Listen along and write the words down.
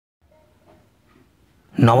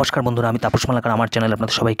नमस्कार बंधुरा आमी तापस मालाकार आमार चैनल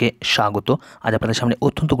आपनादेर सबाइके स्वागत। आज आपनादेर सामने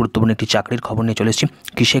अत्यंत गुरुत्वपूर्ण एकटी चाकरिर खबर निये चले एसेछि।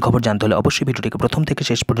 कि सेई खबर जानते हले अवश्यई भिडियोटिके प्रथम थेके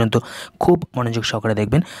शेष पर्यन्त खूब मनोयोग सहकारे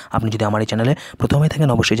देखबेन। आपनि जोदि आमार एई चैनेले प्रथम हये थाकेन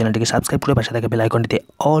अवश्यई चैनेलटिके साबस्क्राइब करे पाशे थाका बेल आइकनटिते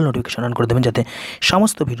अल नोटिफिकेशन अन करे देবেন যাতে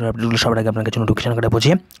समस्त ভিডিওর আপডেটগুলো সবার আগে আপনার কাছে নোটিফিকেশন করে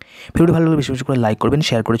পৌঁছে। ভিডিওটি ভালো লাগলে বেশি বেশি করে লাইক করবেন,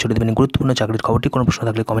 শেয়ার করে ছড়িয়ে দেবেন। গুরুত্বপূর্ণ চাকরির খবরটি কোনো প্রশ্ন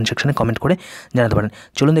থাকলে কমেন্ট সেকশনে কমেন্ট করে জানাতে পারেন।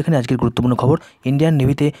 চলুন দেখেন আজকের গুরুত্বপূর্ণ খবর। ইন্ডিয়ান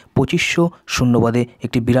নেভিতে 2500 শূন্যপদে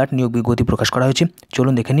একটি বিরাট নিয়োগ বিজ্ঞপ্তি প্রকাশ করা হয়েছে।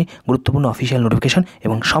 চলুন দেখে নিই গুরুত্বপূর্ণ অফিসিয়াল নোটিফিকেশন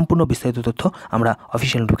এবং সম্পূর্ণ বিস্তারিত তথ্য আমরা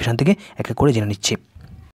অফিসিয়াল নোটিফিকেশন থেকে এক এক করে জেনে নিচ্ছি।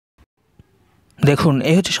 দেখুন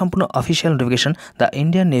এই হচ্ছে সম্পূর্ণ official notification. The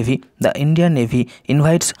Indian navy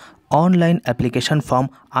invites online application from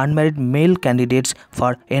unmarried male candidates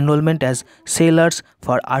for enrollment as sailors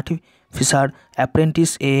for artificer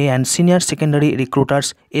apprentice AA and senior secondary recruiters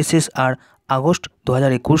SSR August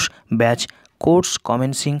 2021 batch course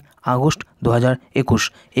commencing August 2021।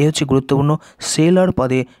 এই হচ্ছে গুরুত্বপূর্ণ সেলার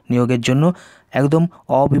পদে নিয়োগের জন্য একদম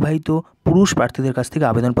অবিবাহিত পুরুষ প্রার্থীদের কাছ থেকে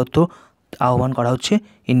আবেদনপত্র আহ্বান করা হচ্ছে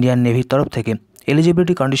ইন্ডিয়ান নেভির তরফ থেকে।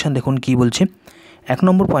 এলিজিবিলিটি কন্ডিশন দেখুন কি বলছে। এক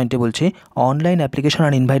নম্বর পয়েন্টে বলছে online application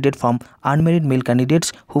are invited from unmarried mail candidates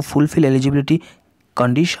who fulfil eligibility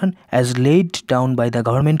condition as laid down by the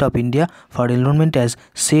Government of India for enrollment as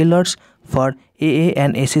sailors for AA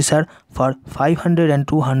and SSR for 500 and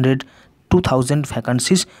 2000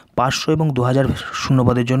 vacancies 500 এবং 2000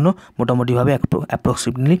 শূন্যপদের জন্য মোটামুটিভাবে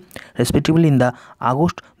approximately respectively in the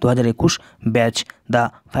August 2021 batch. The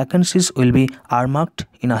vacancies will be আরমার্কড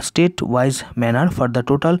in a state wise manner for the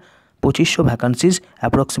total 2500 vacancies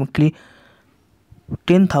approximately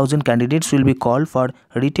 10,000 candidates will be called for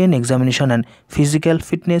written examination and physical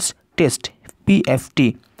fitness test PFT।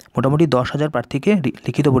 মোটামুটি 10,000 প্রার্থীকে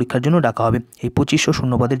লিখিত পরীক্ষার জন্য ডাকা হবে এই 2500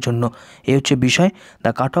 শূন্যপদের জন্য। এই হচ্ছে বিষয়।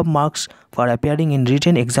 The cut off marks for appearing in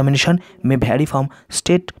written examination May vary from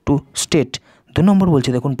state to state. 2 নম্বর বলছে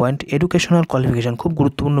দেখুন পয়েন্ট এডুকেশনাল কোয়ালিফিকেশন, খুব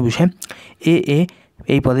গুরুত্বপূর্ণ বিষয়।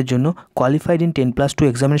 এই পদের জন্য qualified in 10+2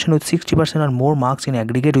 examination with 60% R more marks in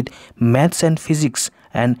aggregate with maths and physics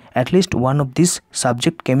and at least one of these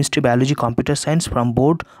subject chemistry, biology, computer science from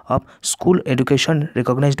board of school education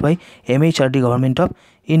recognized by MHRD Government of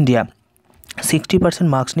India। 60%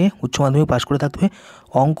 marks নিয়ে উচ্চ মাধ্যমিক পাশ করে থাকতে হবে,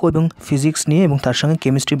 অঙ্ক এবং physics নিয়ে এবং তার সঙ্গে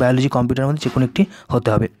কেমিস্ট্রি, বায়োলজি, কম্পিউটারের মধ্যে যে কোনো একটি হতে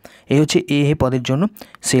হবে। এই হচ্ছে এ পদের জন্য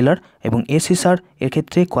সেলার। এবং SSR এর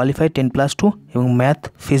ক্ষেত্রে কোয়ালিফাইড 10+2 এবং math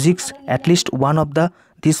physics at least one of the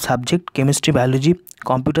this subject chemistry, biology,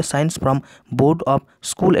 computer science from board of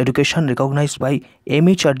school education recognised by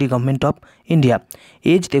MHRD government of India.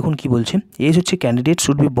 Age দেখুন কি বলছে। এজ হচ্ছে candidate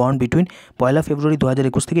should be born between 1 ফেব্রুয়ারি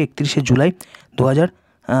 2021 থেকে 31 জুলাই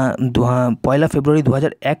 1 ফেব্রুয়ারি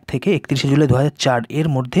 2001 থেকে 31 জুলাই 2004 এর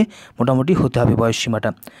মধ্যে মোটামুটি হতে হবে বয়স সীমাটা।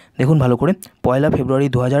 দেখুন ভালো করে, 1 ফেব্রুয়ারি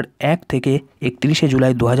 2001 থেকে 31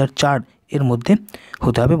 জুলাই 2004 এর মধ্যে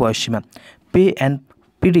হতে হবে বয়স সীমা। পে অ্যান্ড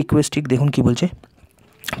প্রি-রিকোয়েস্টিক দেখুন কি বলছে।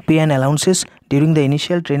 Pay and allowances during the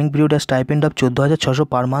initial training period as stipend of 14,600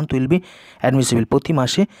 per month will be admissible। প্রতি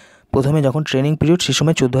মাসে প্রথমে যখন ট্রেনিং পিরিয়ড সে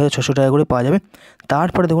সময় 14,600 টাকা করে পাওয়া যাবে।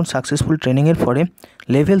 তারপরে দেখুন সাকসেসফুল ট্রেনিংয়ের পরে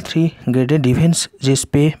লেভেল 3 গ্রেডে ডিফেন্স যে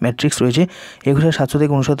পে ম্যাট্রিক্স রয়েছে 21,700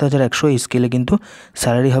 থেকে 69,100 এই স্কেলে কিন্তু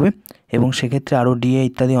স্যালারি হবে এবং সেক্ষেত্রে আরও ডিএ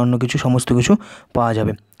ইত্যাদি অন্য কিছু সমস্ত কিছু পাওয়া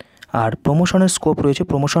যাবে। আর প্রমোশনের স্কোপ রয়েছে।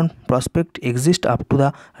 Promotion prospect exist up to the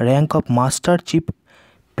rank of master chief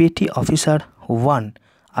petty officer 1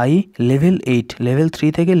 level 8, level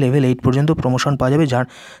 3 থেকে লেভেল 8 পর্যন্ত প্রমোশন পাওয়া যাবে, যার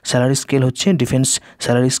স্যালারি স্কেল হচ্ছে ডিফেন্স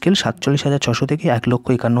স্যালারি স্কেল 47,600 থেকে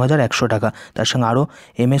 1,51,100 টাকা। তার সঙ্গে আরও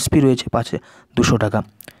MSP রয়েছে 5,200 টাকা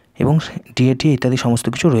এবং ডিএটি ইত্যাদি সমস্ত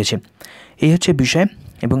কিছু রয়েছে। এই হচ্ছে বিষয়।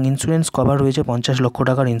 এবং ইন্স্যুরেন্স কভার রয়েছে, 50 লক্ষ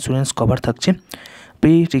টাকার ইন্স্যুরেন্স কভার থাকছে।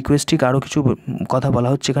 প্রি রিকোয়েস্টিক আরও কিছু কথা বলা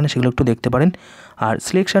হচ্ছে এখানে, সেগুলো একটু দেখতে পারেন। আর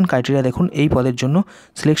সিলেকশন ক্রাইটেরিয়া দেখুন এই পদের জন্য।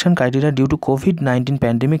 Selection criteria due to COVID-19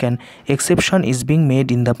 pandemic and exception is being made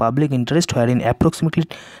in the public interest where in approximately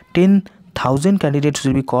 10,000 candidates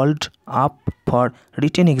will be called up for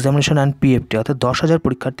written examination and PFT। অর্থাৎ 10,000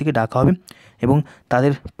 পরীক্ষার্থীকে ডাকা হবে এবং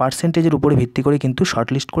তাদের পার্সেন্টেজের উপরে ভিত্তি করে কিন্তু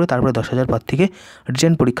শর্টলিস্ট করে তারপরে 10,000 প্রার্থীকে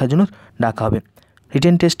রিটেন পরীক্ষার জন্য ডাকা হবে।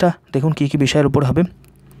 রিটেন টেস্টটা দেখুন কী কী বিষয়ের উপর হবে।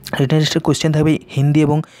 রিটেন টেস্টের কোয়েশ্চেন থাকবে হিন্দি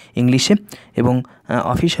এবং ইংলিশে। এবং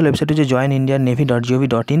অফিসিয়াল ওয়েবসাইটে যে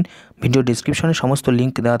joinindiannavy.gov.in ভিডিও ডিসক্রিপশনে সমস্ত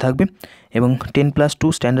লিঙ্ক দেওয়া থাকবে। এবং 10+2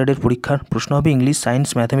 স্ট্যান্ডার্ডের পরীক্ষার প্রশ্ন হবে English, science,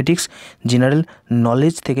 mathematics, general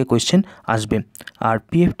knowledge থেকে কোয়েশ্চেন আসবে। আর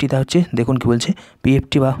PFTটা হচ্ছে দেখুন কি বলছে।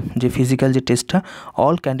 PFT বা যে ফিজিক্যাল যে টেস্টটা,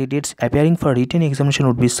 all candidates appearing for written examination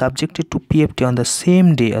would be subjected to PFT on the same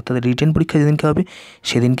day. অর্থাৎ রিটেন পরীক্ষা যেদিনকে হবে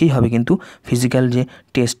সেদিনকেই হবে কিন্তু ফিজিক্যাল যে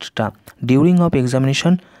টেস্টটা।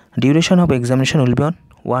 Duration of examination will be on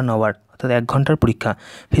 1 hour, অর্থাৎ 1 ঘন্টার পরীক্ষা।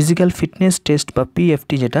 ফিজিক্যাল ফিটনেস টেস্ট বা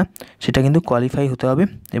পিএফটি যেটা, সেটা কিন্তু কোয়ালিফাই হতে হবে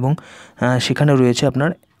এবং সেখানে রয়েছে আপনার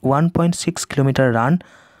 1.6 kilometre run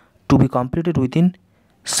two be completed within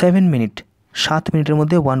 7 minute, 7 মিনিটের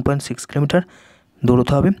মধ্যে 1.6 কিলোমিটার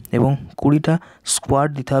দৌড়তে হবে এবং 20টা স্কোয়াড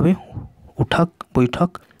দিতে হবে, উঠাক বৈঠক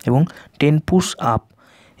এবং 10 পুশ আপ,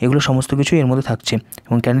 এগুলো সমস্ত কিছু এর মধ্যে থাকছে।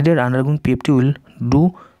 এবং candidate undergoing PFT will do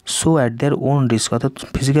so at their own risk, অর্থাৎ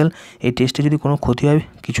ফিজিক্যাল এই টেস্টে যদি কোনো ক্ষতি হয়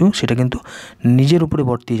কিছু, সেটা কিন্তু নিজের উপরে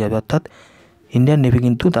বর্তিয়ে যাবে, অর্থাৎ ইন্ডিয়ান নেভি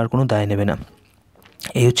কিন্তু তার কোনো দায় নেবে না।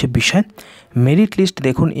 এই হচ্ছে বিষয়। মেরিট লিস্ট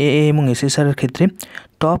দেখুন, এএ এবং এসএসআরের ক্ষেত্রে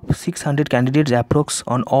top 600 candidates approx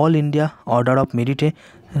on all India order of মেরিটে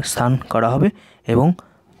স্থান করা হবে এবং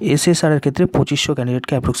এসএসআরের ক্ষেত্রে 2500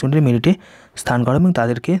 ক্যান্ডিডেটকে অ্যাপ্রক্সিমেটলি মেরিটে স্থান করা এবং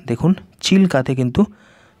তাদেরকে দেখুন চিল্কাতে কিন্তু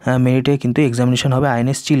মেরিটে কিন্তু এক্সামিনেশন হবে,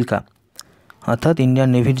 আইএনএস চিল্কা, অর্থাৎ ইন্ডিয়ান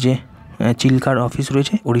নেভির যে চিল্কার অফিস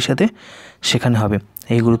রয়েছে উড়িষ্যাতে, সেখানে হবে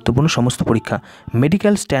এই গুরুত্বপূর্ণ সমস্ত পরীক্ষা।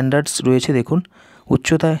 মেডিকেল স্ট্যান্ডার্ডস রয়েছে দেখুন,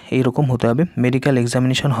 উচ্চতা এইরকম হতে হবে। মেডিকেল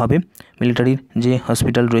এক্সামিনেশন হবে মিলিটারির যে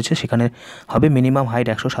হসপিটাল রয়েছে সেখানে হবে। Minimum height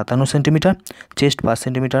 157 centimetre, chest 5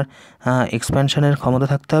 centimetre এক্সপ্যানশনের ক্ষমতা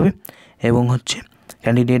থাকতে হবে এবং হচ্ছে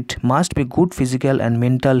candidate must be good physical and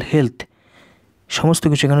mental health, সমস্ত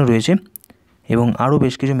কিছু এখানে রয়েছে। এবং আরও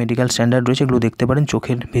বেশ কিছু মেডিকেল স্ট্যান্ডার্ড রয়েছে, এগুলো দেখতে পারেন।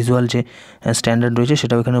 চোখের ভিজুয়াল যে স্ট্যান্ডার্ড রয়েছে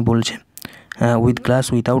সেটাও এখানে বলছে, উইথ গ্লাস,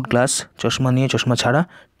 উইথাউট গ্লাস, চশমা নিয়ে, চশমা ছাড়া,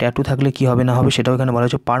 ট্যাটু থাকলে কী হবে না হবে সেটাও এখানে বলা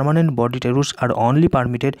হয়েছে। Permanent body ট্যাটুস R only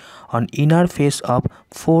permitted on inner face of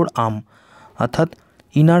 4 arm, অর্থাৎ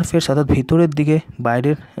ইনার ফেস অর্থাৎ ভিতরের দিকে,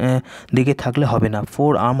 বাইরের দিকে থাকলে হবে না।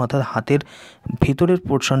 4 আর্ম অর্থাৎ হাতের ভিতরের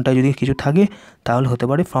পোর্শনটায় যদি কিছু থাকে তাহলে হতে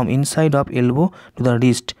পারে। From inside of elbow to the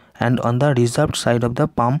wrist and on the reserved side of the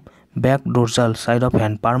palm, back dorsal side of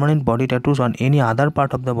hand. Permanent body tattoos on any other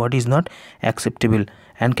part of the body is not acceptable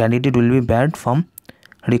and candidate will be barred from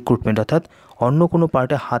recruitment, অর্থাৎ অন্য কোনো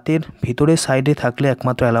পার্টে হাতের ভিতরের সাইডে থাকলে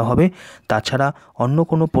একমাত্র allow হবে, তাছাড়া অন্য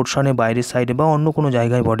কোনো পোর্শনে বাইরের সাইডে বা অন্য কোনো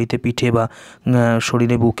জায়গায় বডিতে, পিঠে বা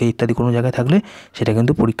শরীরে, বুকে ইত্যাদি কোনো জায়গায় থাকলে সেটা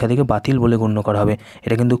কিন্তু পরীক্ষা থেকে বাতিল বলে গণ্য করা হবে।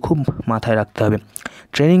 এটা কিন্তু খুব মাথায় রাখতে হবে।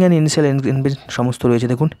 ট্রেনিং অ্যান্ড ইনিশিয়াল এনগেজমেন্ট সমস্ত রয়েছে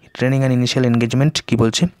দেখুন। ট্রেনিং অ্যান্ড ইনিশিয়াল এনগেজমেন্ট কী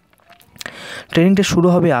বলছে, ট্রেনিংটা শুরু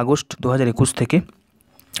হবে আগস্ট 2021 থেকে,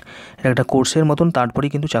 এটা একটা কোর্সের মতন, তারপরেই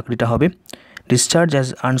কিন্তু চাকরিটা হবে। ডিসচার্জ অ্যাজ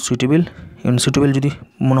আনসুটেবল যদি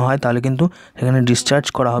মনে হয় তাহলে কিন্তু এখানে ডিসচার্জ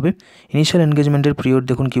করা হবে। ইনিশিয়াল এনগেজমেন্টের পিরিয়ড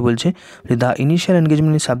দেখুন কী বলছে, the initial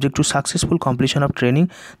engagement is subject to successful completion of training.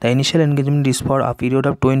 The initial engagement is for a period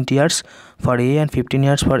of 20 years for a and 15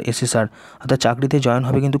 years for SSR, অর্থাৎ চাকরিতে জয়েন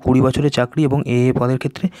হবে কিন্তু 20 বছরের চাকরি এবং এ পদের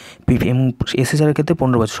ক্ষেত্রে এবং এসএসআরের ক্ষেত্রে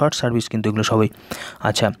 15 বছর, শর্ট সার্ভিস কিন্তু এগুলো সবাই।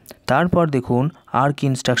 আচ্ছা, তারপর দেখুন আর কি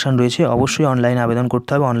ইনস্ট্রাকশন রয়েছে। অবশ্যই অনলাইনে আবেদন করতে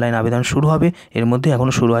হবে, অনলাইন আবেদন শুরু হবে, এর মধ্যে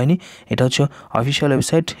এখনও শুরু হয়নি। এটা হচ্ছে অফিসিয়াল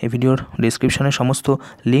ওয়েবসাইট, এই ভিডিওর ডিসক্রিপশনে সমস্ত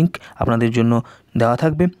লিঙ্ক আপনাদের জন্য দেওয়া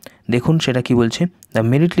থাকবে। দেখুন সেটা কি বলছে। দ্য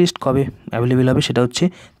মেরিট লিস্ট কবে অ্যাভেলেবেল হবে, সেটা হচ্ছে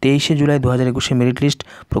 23শে জুলাই 2021 মেরিট লিস্ট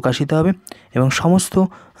প্রকাশিত হবে এবং সমস্ত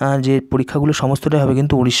যে পরীক্ষাগুলো সমস্তটাই হবে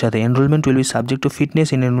কিন্তু উড়িষ্যাতে। Enrolment will be subject to fitness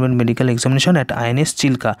in enrolment medical examination at INS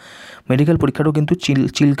Chilka. Medical পরীক্ষাটাও কিন্তু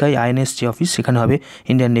চিল্কায় আইএনএস যে অফিস সেখানে হবে,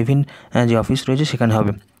 ইন্ডিয়ান নেভির যে অফিস রয়েছে সেখানে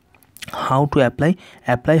হবে। হাউ টু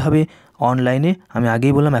অ্যাপ্লাই হবে অনলাইনে, আমি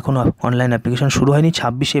আগেই বললাম এখনও অনলাইন অ্যাপ্লিকেশন শুরু হয়নি।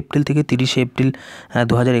 26শে এপ্রিল থেকে 30শে এপ্রিল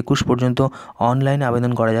 2021 পর্যন্ত অনলাইনে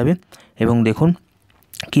আবেদন করা যাবে। এবং দেখুন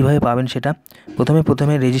কীভাবে পাবেন সেটা,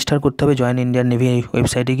 প্রথমে রেজিস্টার করতে হবে জয়েন ইন্ডিয়ান নেভি এই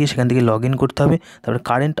ওয়েবসাইটে গিয়ে, সেখান থেকে লগ ইন করতে হবে, তারপরে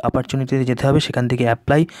কারেন্ট অপরচুনিটিতে যেতে হবে, সেখান থেকে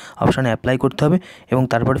অ্যাপ্লাই অপশানে অ্যাপ্লাই করতে হবে এবং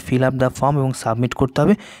তারপরে ফিল আপ দ্য ফর্ম এবং সাবমিট করতে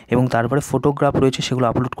হবে এবং তারপরে ফটোগ্রাফ রয়েছে সেগুলো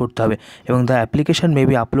আপলোড করতে হবে এবং the application may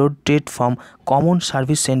be uploaded from common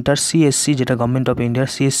service centre CSC, যেটা গভর্নমেন্ট অফ ইন্ডিয়ার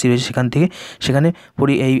সিএসসি রয়েছে সেখানে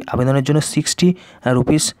এই আবেদনের জন্য 60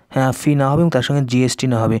 রুপিস ফি নেওয়া হবে এবং তার সঙ্গে জিএসটি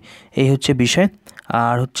নেওয়া হবে। এই হচ্ছে বিষয়।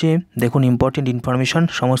 আর হচ্ছে দেখুন ইম্পর্টেন্ট ইনফরমেশান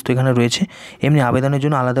সমস্ত এখানে রয়েছে। এমনি আবেদনের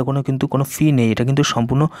জন্য আলাদা কোনো ফি নেই, এটা কিন্তু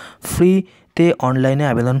সম্পূর্ণ ফ্রিতে অনলাইনে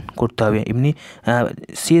আবেদন করতে হবে। এমনি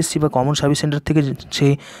সিএসসি বা কমন সার্ভিস সেন্টার থেকে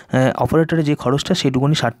সেই অপারেটরের যে খরচটা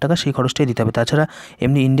সেইটুকুনি 60 টাকা, সেই খরচটাই দিতে হবে। তাছাড়া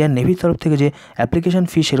এমনি ইন্ডিয়ান নেভির তরফ থেকে যে অ্যাপ্লিকেশন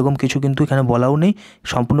ফি সেরকম কিছু কিন্তু এখানে বলাও নেই,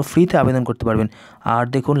 সম্পূর্ণ ফ্রিতে আবেদন করতে পারবেন। আর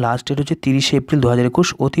দেখুন লাস্ট ডেট হচ্ছে 30শে এপ্রিল 2021,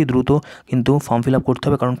 অতি দ্রুত কিন্তু ফর্ম ফিল আপ করতে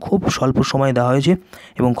হবে, কারণ খুব স্বল্প সময় দেওয়া হয়েছে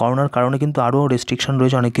এবং করোনার কারণে কিন্তু আরও রেস্ট্রিকশন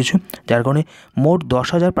রয়েছে অনেক কিছু, যার কারণে মোট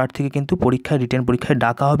 10,000 প্রার্থীকে কিন্তু রিটেন পরীক্ষায়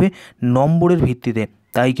ডাকা হবে নম্বরের ভিত্তিতে।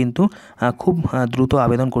 তাই কিন্তু খুব দ্রুত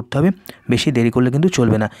আবেদন করতে হবে, বেশি দেরি করলে কিন্তু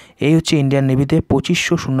চলবে না। এই হচ্ছে ইন্ডিয়ান নেভিতে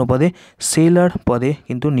 2500 শূন্য পদে সেলার পদে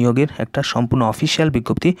কিন্তু নিয়োগের একটা সম্পূর্ণ অফিসিয়াল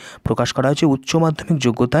বিজ্ঞপ্তি প্রকাশ করা হয়েছে। উচ্চ মাধ্যমিক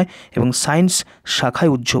যোগ্যতায় এবং সায়েন্স শাখায়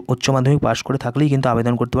উচ্চ মাধ্যমিক পাশ করে থাকলেই কিন্তু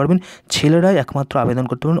আবেদন করতে পারবেন। ছেলেরাই একমাত্র আবেদন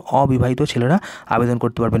করতে পারবেন, অবিবাহিত ছেলেরা আবেদন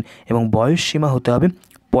করতে পারবেন এবং বয়স সীমা হতে হবে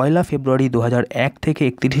 1 ফেব্রুয়ারি 2001 থেকে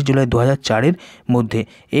 31 জুলাই 2004-এর মধ্যে।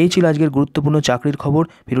 এই ছিল আজকের গুরুত্বপূর্ণ চাকরির খবর।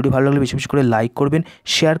 ভিডিওটি ভালো লাগলে বেশি বেশি করে লাইক করবেন,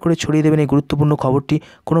 শেয়ার করে ছড়িয়ে দেবেন এই গুরুত্বপূর্ণ খবরটি।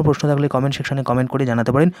 কোনো প্রশ্ন থাকলে কমেন্ট সেকশনে কমেন্ট করে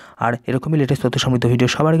জানাতে পারেন। আর এরকমই লেটেস্ট তথ্য সমৃদ্ধ ভিডিও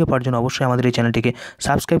সবার আগে পাওয়ার জন্য অবশ্যই আমাদের এই চ্যানেলটিকে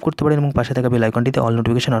সাবস্ক্রাইব করতে পারেন এবং পাশে থাকা বেল আইকনটিতে অল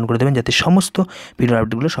নোটিফিকেশন অন করে দেবেন, যাতে সমস্ত ভিডিওর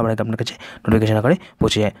আপডেটগুলো সবার আগে আপনার কাছে নোটিফিকেশন আকারে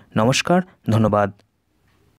পৌঁছে যায়। নমস্কার, ধন্যবাদ।